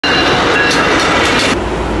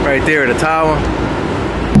Right there, the tower.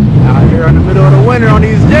 Out here in the middle of the winter on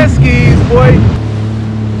these jet skis, boy.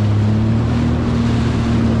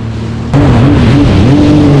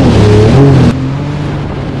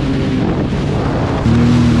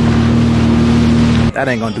 That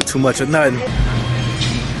ain't gonna do too much of nothing.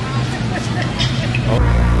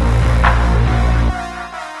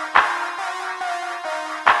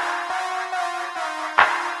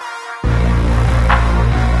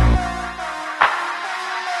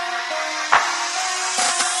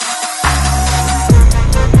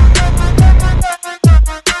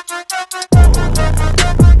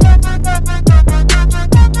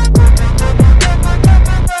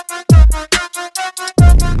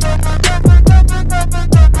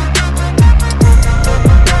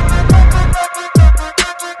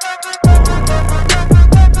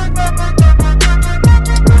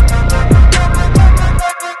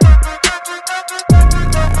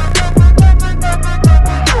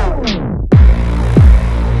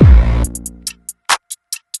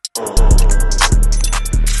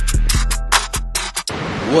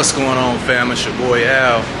 What's going on, fam? It's your boy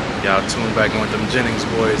Al. Y'all tuned back in with them Jennings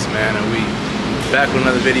boys, man, and we back with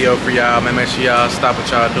another video for y'all, man. Make sure y'all stop what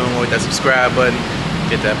y'all doing with that subscribe button,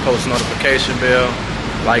 hit that post notification bell,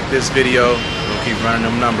 like this video. We'll keep running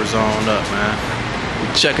them numbers on up, man. We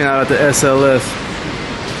checking out at the SLS.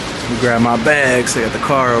 We grab my bags. They got the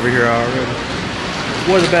car over here already.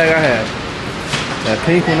 Where's the bag I have? That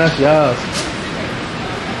pink one, that's y'all's.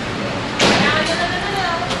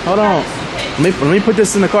 Hold on. Let me put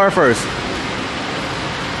this in the car first.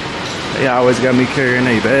 They always got me carrying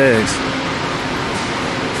their bags.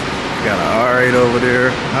 Got an R8 over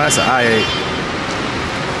there. Oh, that's an I8.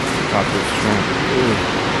 Pop this trunk.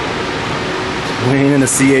 We ain't in the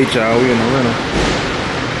CH, y'all. We in the rental.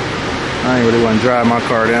 I ain't really want to drive my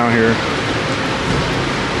car down here.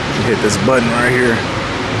 Hit this button right here.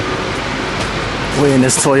 We in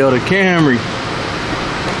this Toyota Camry.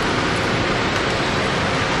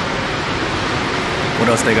 What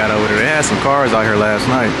else they got over there? They had some cars out here last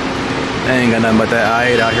night. They ain't got nothing but that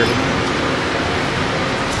I8 out here.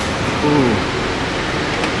 Ooh.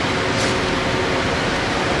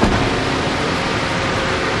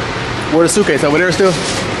 Where the suitcase? Over there still? I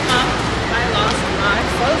lost my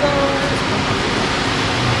phone.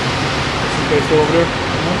 Suitcase still over there?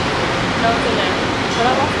 No, it's in there. But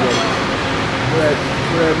I lost my phone.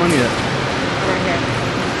 Where that money at? Right here.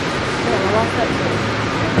 Yeah, I lost that too.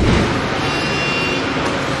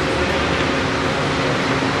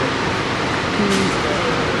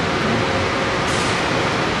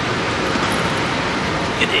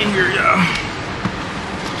 Get in here, y'all.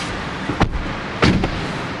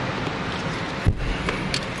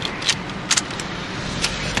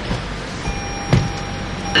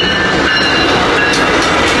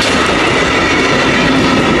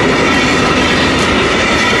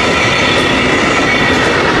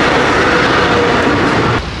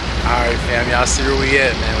 Alright, fam, y'all see where we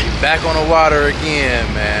at, man. We back on the water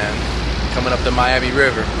again, man. Coming up the Miami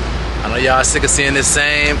River. I know y'all sick of seeing this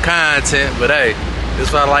same content, but hey, this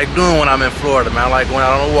is what I like doing when I'm in Florida, man. I like going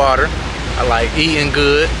out on the water. I like eating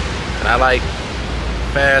good, and I like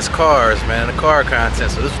fast cars, man. The car content.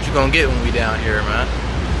 So this is what you're gonna get when we down here, man.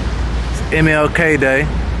 It's MLK Day,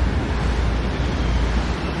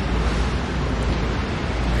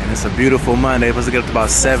 and it's a beautiful Monday. Supposed to get up to about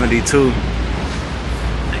 72.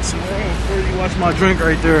 Take some room before you watch my drink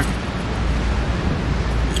right there.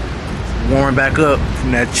 Warming back up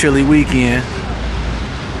from that chilly weekend.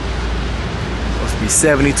 Supposed to be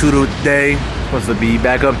 72 today. Supposed to be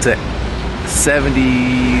back up to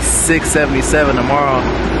 76, 77 tomorrow.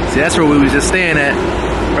 See, that's where we was just staying at.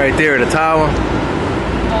 Right there at the tower.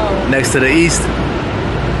 Oh. Next to the east.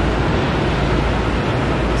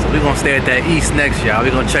 So we're gonna stay at that east next, y'all.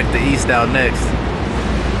 We're gonna check the east out next.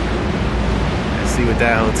 And see what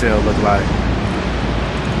that hotel look like.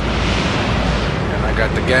 I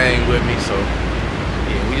got the gang with me, so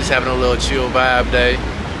yeah, we just having a little chill vibe day.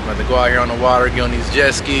 I'm about to go out here on the water, get on these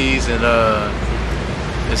jet skis, and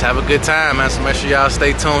just have a good time, man. So make sure y'all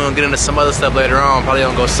stay tuned. We'll get into some other stuff later on. Probably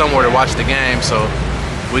gonna go somewhere to watch the game, so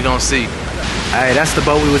we gonna see. Hey, that's the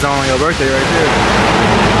boat we was on your birthday right there.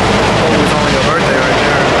 The boat was on your birthday right there.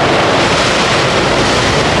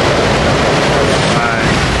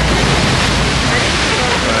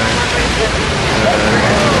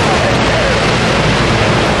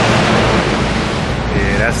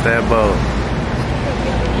 That's that boat.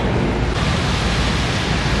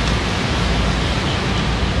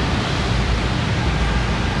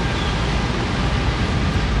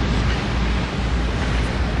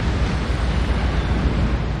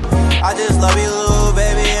 I just love you, little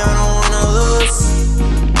baby, I don't wanna lose.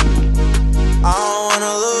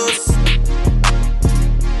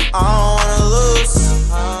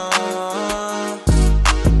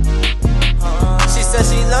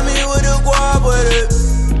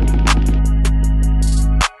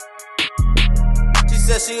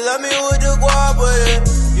 she love me with the guap with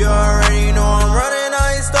it. You already know I'm running,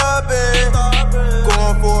 I ain't stopping.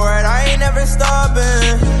 Going forward, I ain't never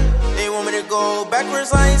stopping. They want me to go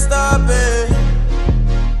backwards, I ain't stopping.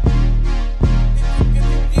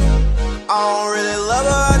 I don't really love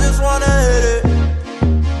her, I just wanna hit it.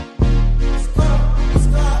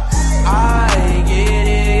 I get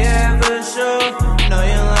it, yeah, for sure. Know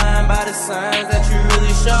you're lying by the signs that you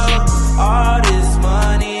really show. All this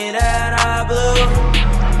money that I blew.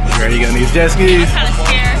 Girl, you got these jet skis? Kinda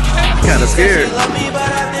scared. Kinda scared. She love me, but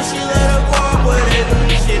after she let her go up with it.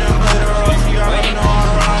 She done put her on, she already know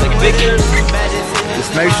I'm wrong. Taking pictures.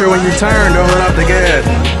 Just make sure when you turn, don't let off the gas.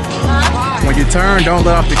 When you turn, don't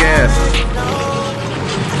let off the gas.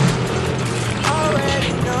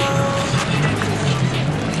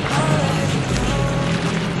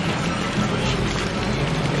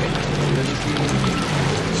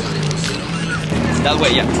 That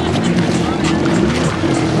way, yeah.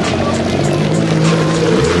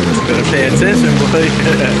 Better pay attention, boy.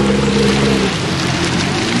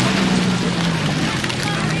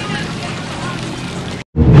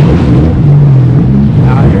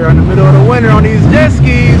 Out here in the middle of the winter on these jet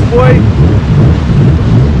skis, boy.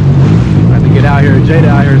 I have to get out here. Jada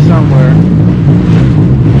out here somewhere.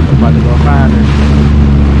 I'm about to go find her.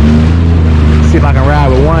 See if I can ride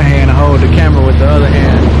with one hand and hold the camera with the other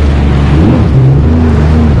hand.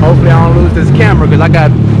 Hopefully I don't lose this camera because I got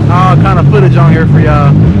all kind of footage on here for y'all.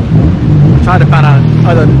 I tried to find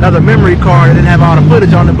another memory card that didn't have all the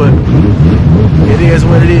footage on it, but it is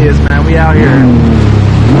what it is, man. We out here.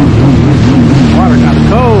 Water kind of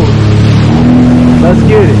cold. Let's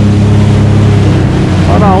get it.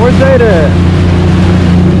 Hold on, where's Jada at?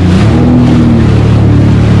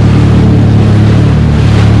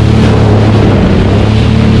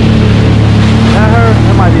 That her?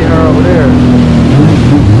 That might be her over there.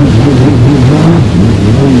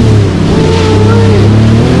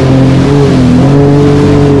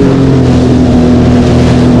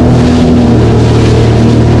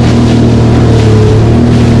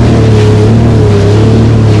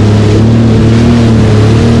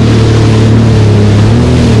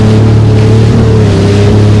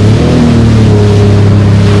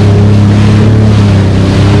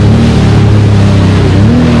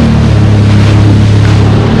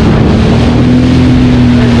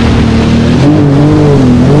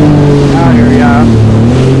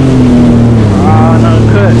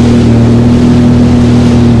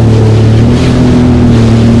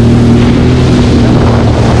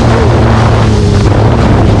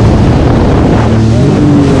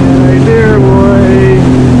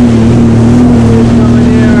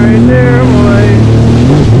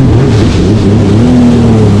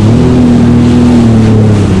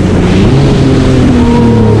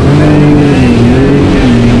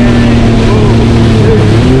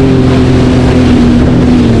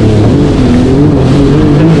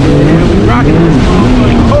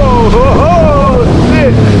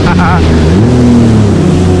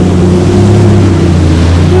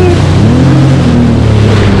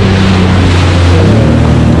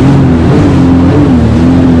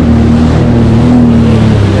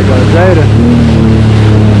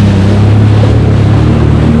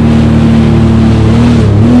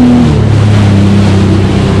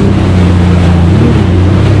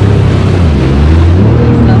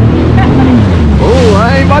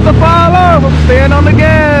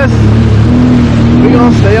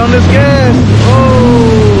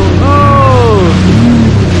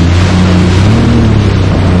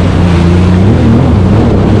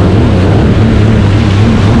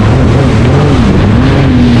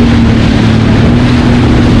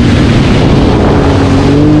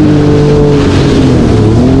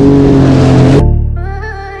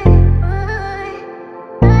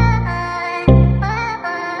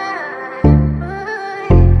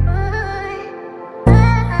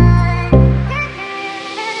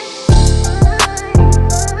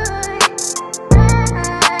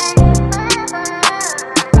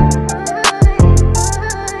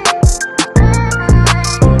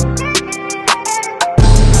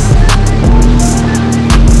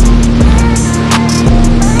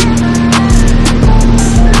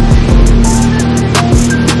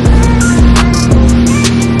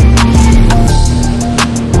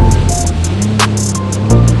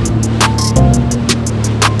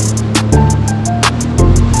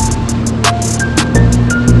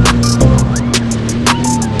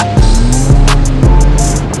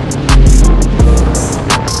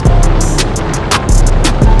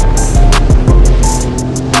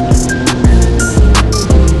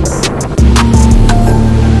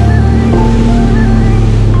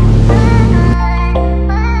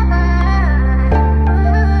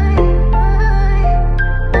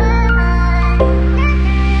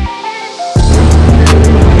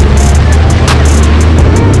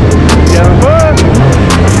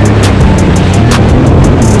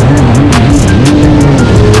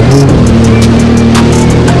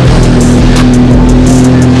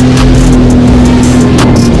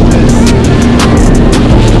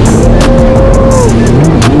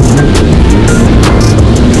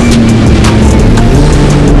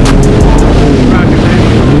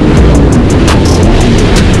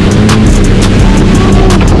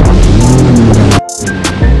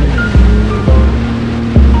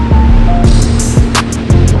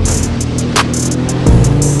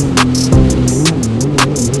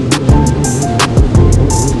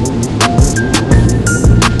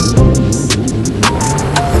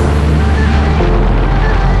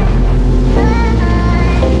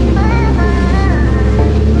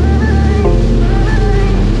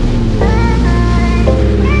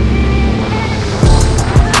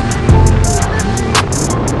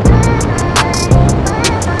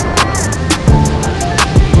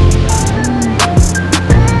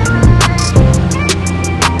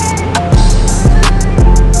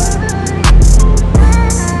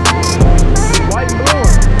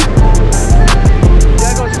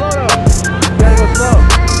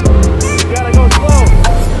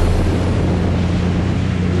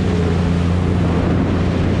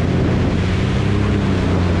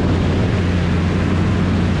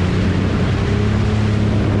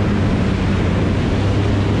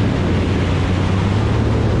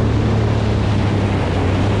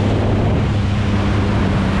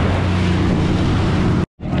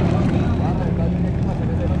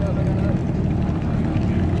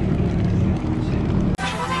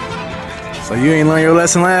 So you ain't learned your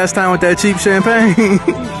lesson last time with that cheap champagne?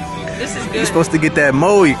 This is good. You're supposed to get that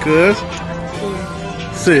Moe, cuz.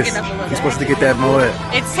 Sis, you're supposed to get that Moet.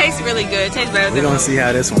 It tastes really good. It tastes better than We're gonna see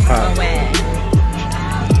how this one pop. Moet.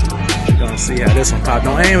 We're gonna see how this one pop.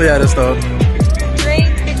 Don't aim it at us though.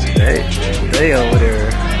 They over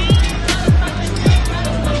there.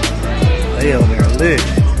 They over there lit.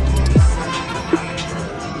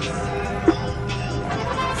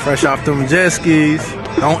 Fresh off them jet skis.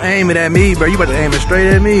 Don't aim it at me, bro. You about to aim it straight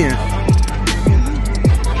at me.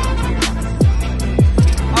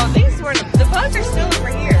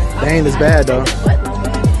 They ain't as bad though.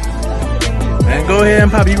 Man, go ahead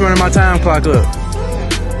and pop. You running my time clock up.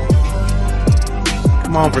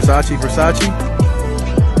 Come on, Versace.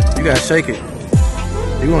 You gotta shake it.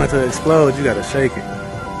 If you want it to explode, you gotta shake it.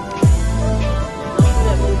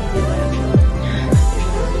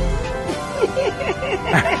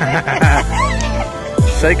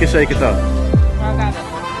 Shake it though. I got it.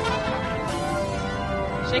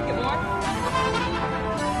 Shake it more.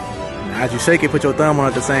 As you shake it, put your thumb on it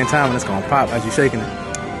at the same time and it's gonna pop as you shaking it.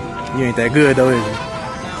 You ain't that good though, is you? No.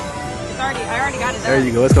 It's already, I already got it done. There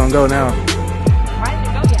you go, it's gonna go now. Why didn't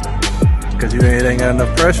it go yet? Cause you ain't got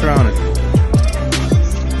enough pressure on it.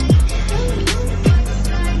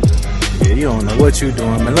 Yeah, you don't know what you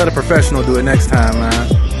doing, man. Let a professional do it next time, man.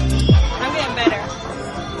 I'm getting better.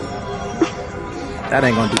 That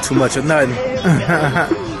ain't gonna do too much of nothing.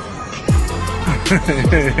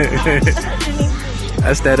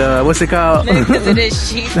 That's that, what's it called? Because it is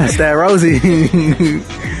cheap. That's that Rosie.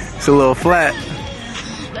 It's a little flat.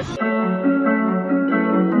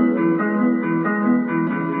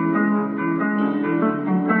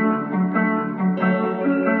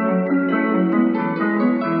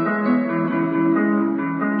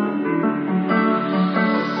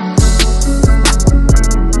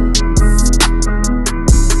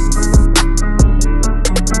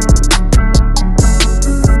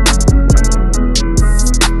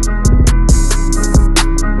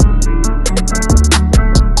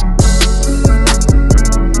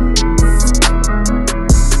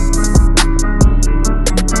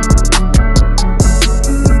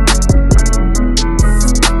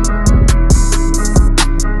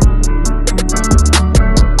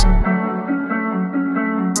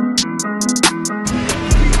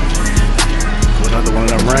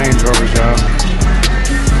 Range Rovers, y'all.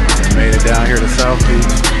 They made it down here to South Beach.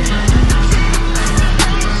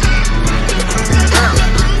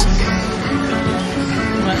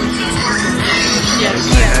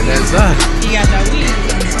 Yeah, And that's you got that weed.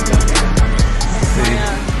 See?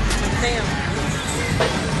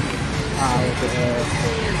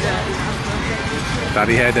 Thought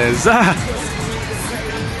he had that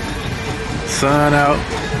sun out.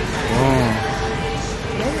 Boom.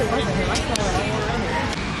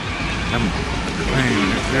 I'm playing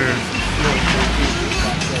right there.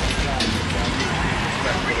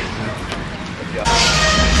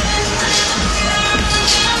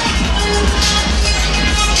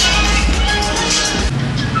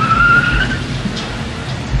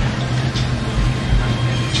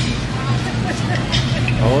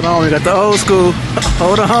 Hold on, we got the old school.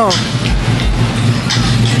 Hold on. Hold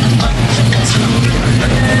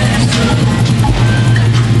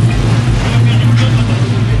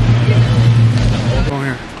on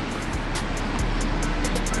here.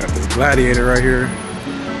 Got this Gladiator right here.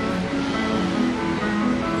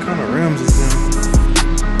 What kind of rims is this?